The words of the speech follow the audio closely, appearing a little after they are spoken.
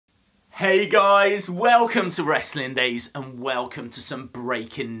Hey guys, welcome to Wrestling Daze and welcome to some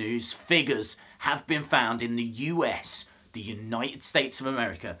breaking news. Figures have been found in the US, the United States of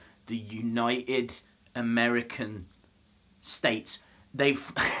America, the United American States. What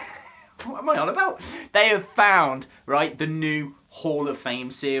am I on about? They have found, right, the new Hall of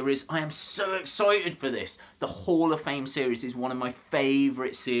Fame series. I am so excited for this. The Hall of Fame series is one of my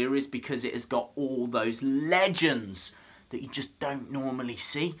favourite series because it has got all those legends that you just don't normally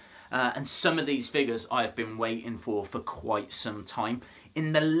see. And some of these figures I've been waiting for quite some time.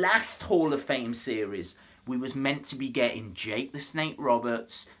 In the last Hall of Fame series, we was meant to be getting Jake the Snake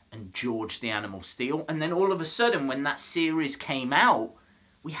Roberts and George the Animal Steel. And then all of a sudden, when that series came out,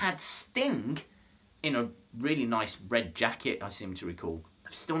 we had Sting in a really nice red jacket, I seem to recall.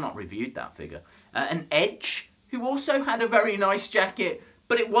 I've still not reviewed that figure. And Edge, who also had a very nice jacket,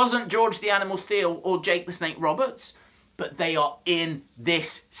 but it wasn't George the Animal Steel or Jake the Snake Roberts. But they are in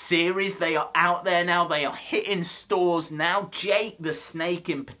this series. They are out there now. They are hitting stores now. Jake the Snake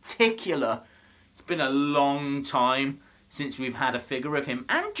in particular. It's been a long time since we've had a figure of him.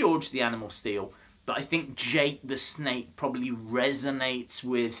 And George the Animal Steel. But I think Jake the Snake probably resonates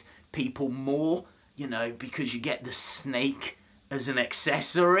with people more. You know, because you get the snake as an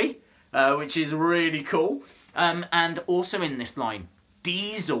accessory. Which is really cool. And also in this line,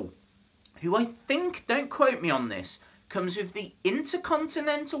 Diesel. Who I think, don't quote me on this, comes with the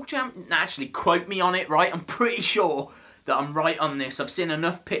Intercontinental Champion. Actually, quote me on it, right? I'm pretty sure that I'm right on this. I've seen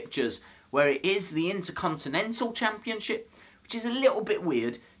enough pictures where it is the Intercontinental Championship, which is a little bit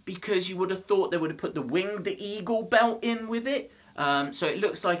weird because you would have thought they would have put the Winged Eagle belt in with it. So it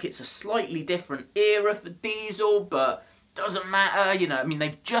looks like it's a slightly different era for Diesel, but doesn't matter. You know, I mean,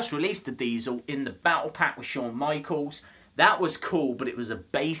 they've just released the Diesel in the Battle Pack with Shawn Michaels. That was cool, but it was a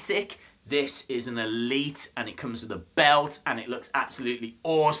basic. This is an elite and it comes with a belt and it looks absolutely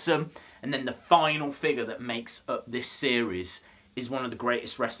awesome. And then the final figure that makes up this series is one of the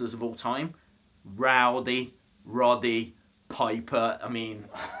greatest wrestlers of all time, Roddy Piper. I mean,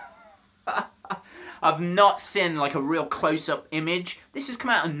 I've not seen like a real close-up image. This has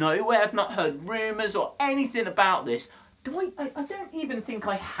come out of nowhere. I've not heard rumours or anything about this. I don't even think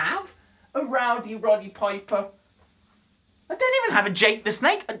I have a Roddy Piper. I don't even have a Jake the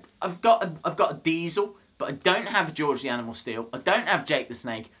Snake. I've got a Diesel, but I don't have George the Animal Steel. I don't have Jake the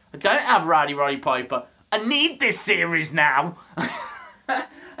Snake. I don't have Roddy Piper. I need this series now.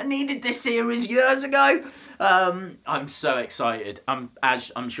 I needed this series years ago. I'm so excited. As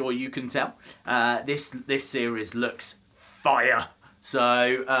I'm sure you can tell, this series looks fire.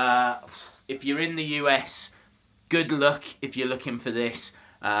 So if you're in the US, good luck if you're looking for this.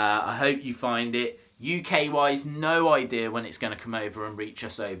 I hope you find it. UK-wise, no idea when it's going to come over and reach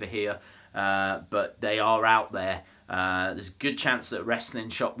us over here, but they are out there. There's a good chance that Wrestling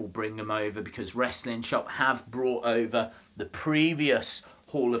Shop will bring them over because Wrestling Shop have brought over the previous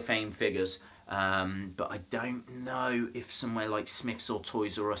Hall of Fame figures, but I don't know if somewhere like Smith's or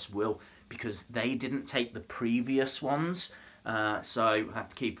Toys R Us will because they didn't take the previous ones, so we'll have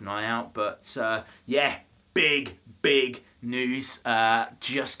to keep an eye out. But yeah, big news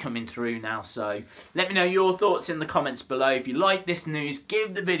just coming through now. So let me know your thoughts in the comments below. If you like this news,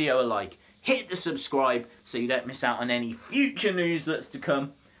 give the video a like, hit the subscribe so you don't miss out on any future news that's to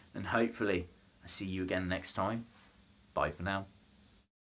come, and hopefully I see you again next time. Bye for now.